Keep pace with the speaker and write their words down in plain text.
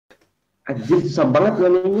Anjir susah banget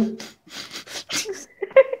ngomongnya.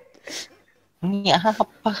 Ini apa?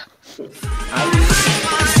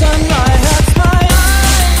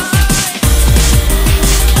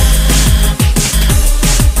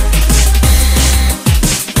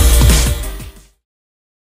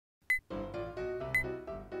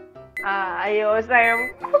 Ayo Sam.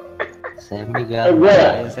 Sam juga.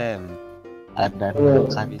 Ayo Sam. Ada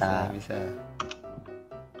kata. Bisa.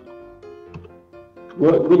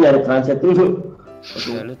 Gue nyari translate dulu.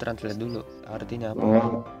 Udah, lu translate dulu. Artinya apa?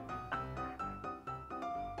 Oh.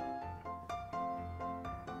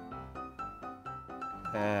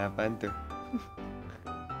 Nah, apaan tuh?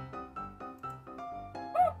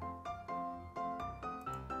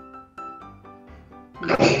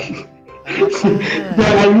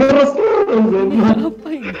 Jangan meres. Apa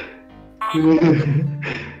ini?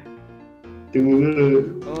 Tunggu dulu.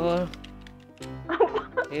 Oh.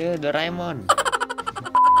 Iya, Doraemon.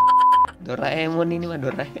 Doraemon ini mah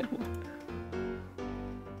Doraemon.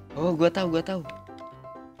 Oh, gua tahu.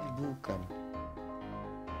 Bukan.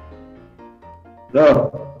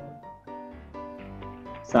 Loh.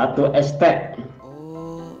 1 ST.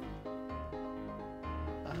 Oh.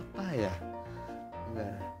 Apa ya?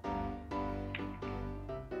 Enggak.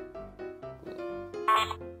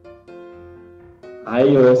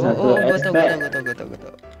 Ayo 1 Gua ST. tahu.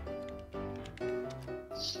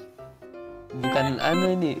 Bukan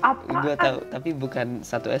anu ini, gua tahu, tapi bukan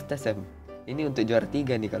 1 ST Sam. Ini untuk juara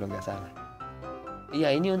 3 nih kalau nggak salah.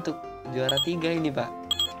 Iya, ini untuk juara 3 ini, Pak.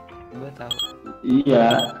 Gua tahu.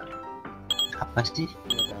 Iya. Apa sih?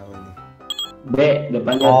 Gua tahu nih. B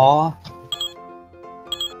depannya. Oh.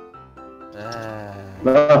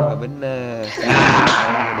 Loh. Bener.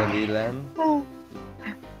 Udah bilang.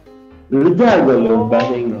 Lu jago lu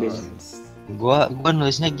bahasa Inggris. Gua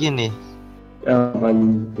nulisnya gini.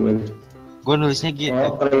 Apaan? Gue nulisnya gini.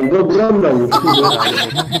 Oh, keren gue belum dong.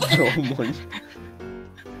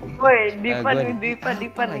 Woi, Diva nih.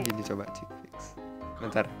 Lagi dicoba cek fix.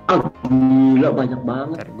 Bentar. Gila banyak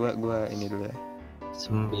banget. Bentar, gua ini dulu ya.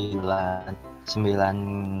 9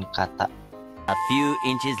 kata. A few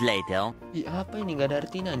inches later. Ih, apa ini nggak ada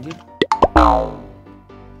artinya anjir.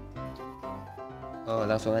 Oh,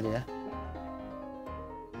 langsung aja ya.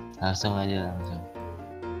 Langsung.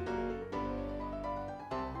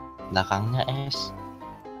 Belakangnya S.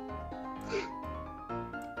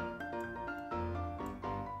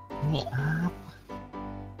 Ini apa?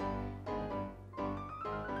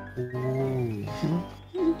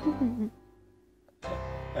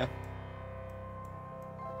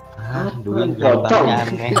 Dulu gambarnya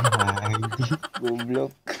aneh.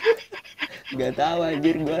 Goblok. Gak tahu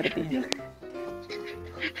anjir gua artinya.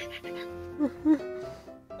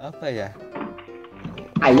 Apa ya?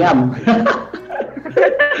 Ayam.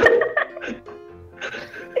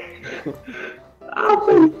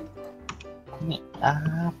 Apa ini? Ini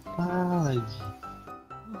apa lagi?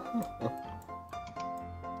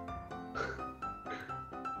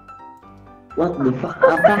 What the fuck?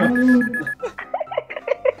 Apa ini?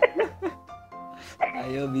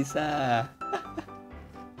 Ayo bisa.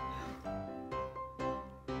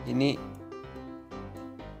 Ini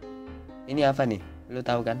apa nih? Lu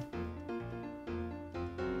tahu kan?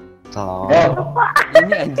 Telur.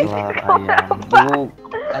 Ini anjir. Telur ayam.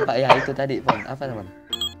 Apa ya itu tadi, Pon? Apa teman?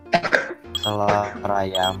 Telur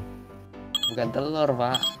ayam. Bukan telur,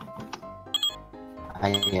 Pak.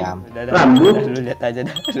 Ayam. Rambut. Lu lihat aja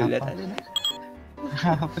dah.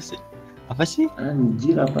 Apa sih?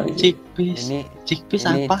 Anjir apa ini? Chickpeas. Chickpeas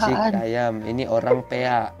ini apaan? Chick ayam. Ini orang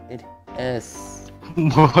PA. Ini S.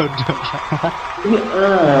 Bodoh. Ini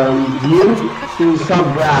anjir susah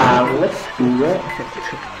banget gue.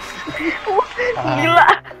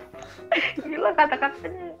 Gila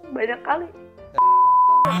kata-katanya banyak kali.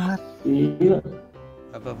 Iya.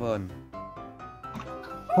 Apa, Pon?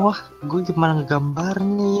 Wah, gue gimana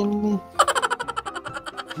ngegambarnya ini?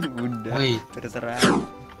 Udah. Woi. Terserah.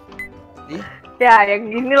 Ih. Ya, yang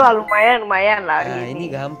gini lah lumayan lah. Nah, ini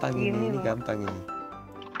gampang ini gampang ini.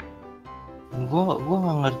 Gua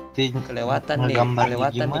nggak ngerti. Kelewatan nih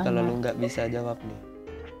kalau lu nggak bisa jawab nih.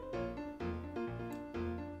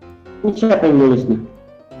 Ini siapa yang nulis nih?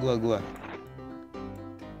 Gua.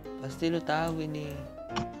 Pasti lu tahu ini.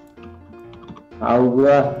 Tahu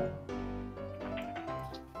gua.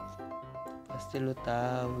 Pasti lu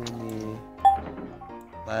tahu ini.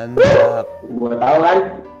 Mantap. Gua tahu kan?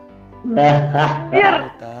 Biar Lu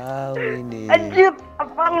tahu ini. anjir,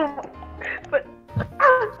 apa lu?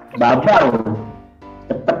 Babang.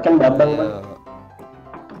 Cepet kan Babang. Ayo.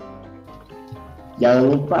 Jangan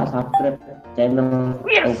lupa subscribe channel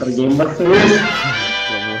Yes. Anchor Gamer.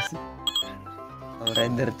 Promosi. Om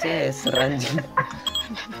Spider chaser anjing.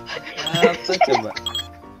 Apa coba?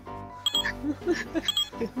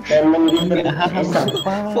 Temen gitu.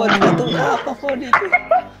 Font itu apa font itu?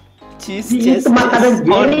 Cheese Itu chest. makanan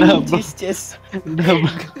game. Cheese chest.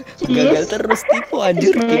 Gagal terus tipu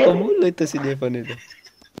anjir, tipu mulu itu si Devon itu.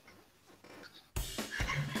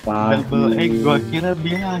 Double egg gua kira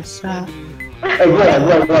biasa.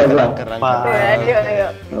 Gua. Kerang.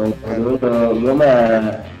 Ayo.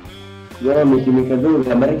 Gua mah mikir dulu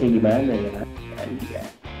gambarnya kayak gimana ya. Anjay.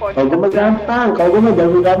 Kalau gua mah gampang, kalau gua mah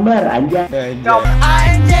jago gambar, anjay.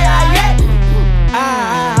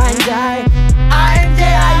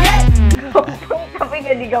 Tapi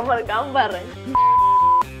gak digambar-gambar.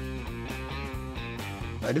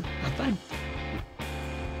 Waduh, apaan?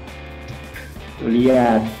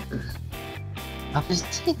 Lihat. Apa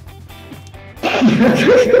sih?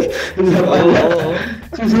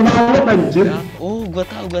 Susah banget anjir. Oh, gua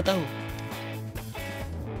tahu.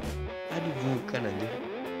 Aduh, bukan anjir.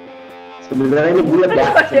 Sebenarnya ini bulat ya,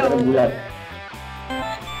 sebenarnya bulat.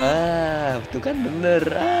 Ah, itu kan bener.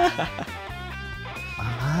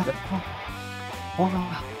 Apa?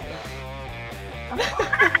 Wah,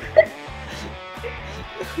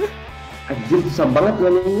 Anjir susah banget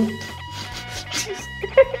ini.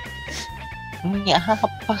 ini apa?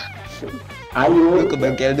 Ayo. Lu ke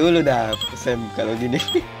bengkel dulu dah, Sam, kalau gini.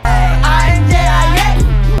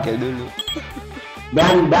 Bengkel dulu.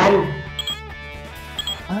 Ban.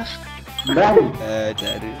 Hah? Ban.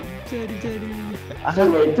 Cari.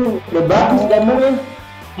 Asalnya itu udah bagus gambarnya.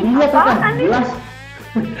 Lihat kan, jelas.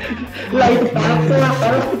 Lah itu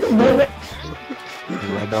parah itu bener.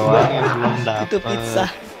 Gua doang yang belum dapet. Itu pizza.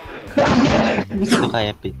 Itu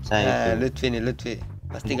kayak pizza itu. Lutfi.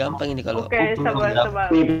 Pasti gampang ini kalau. Oke,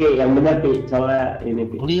 sabar. Pi, yang benar Pi, soalnya ini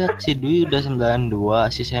Pi. Lihat si Dwi udah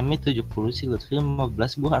 92, si Semi 70, si Lutfi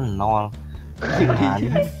 15, gua 0.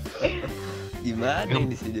 Gimana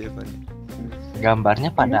ini si Devon?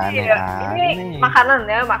 Gambarnya pada Ini aneh-aneh.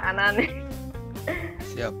 makanan.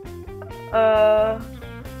 Siap.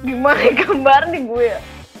 Gimana gambar nih gue ya?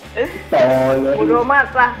 Tolong. Bodoh amat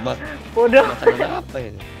lah. Bodoh. Makanan apa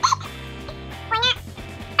ini?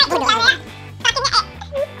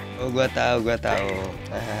 Oh, gua tahu.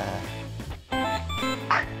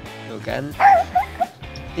 Tuh kan.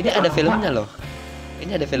 Ini ada filmnya loh.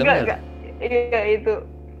 Enggak. Iya itu.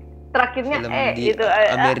 Terakhirnya Film di itu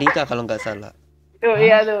Amerika kalau nggak salah. tuh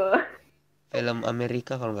iya tuh. Film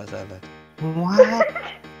Amerika kalau nggak salah. What?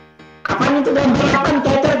 Apaan itu gambar apaan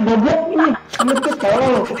cacat goblok ini? Kamu tuh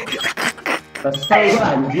tolong. Kesel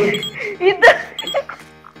gua anjir.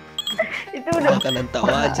 Itu udah Makanan tak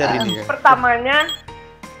wajar ini kan. pertamanya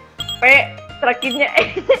P, terakhirnya E.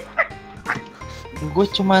 Gue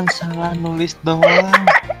cuman salah nulis doang.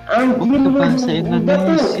 Anjir Itu lu bahasa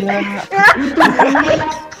Indonesia.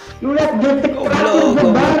 Lu lihat detik terakhir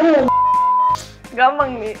Goblok. baru.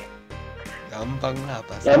 Gampang nih. Gampang lah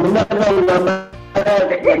pasti. Ya benar dong nama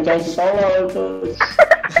yang cari tolong tuh.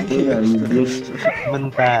 Iya anjir.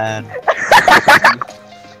 Bentar.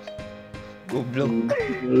 Goblok.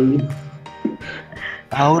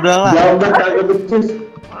 Ah udahlah. Gambar kagak becus.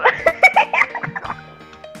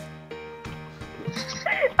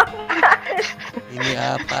 Ini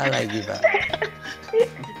apa lagi, Pak?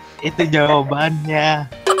 Itu jawabannya.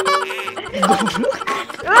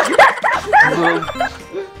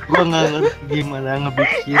 Gua nggak ngerti gimana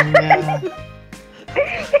ngebikinnya.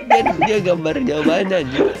 Dia gambar jawabannya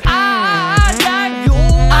aja.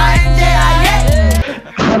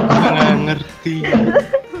 Gua nggak ngerti.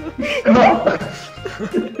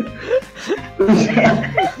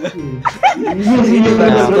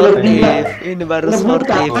 Ini baru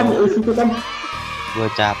sportif. Gua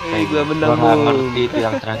capek. Gua menang, Gua nggak Bu. ngerti itu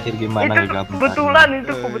yang terakhir gimana ngegambar. Kebetulan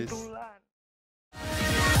itu kebetulan.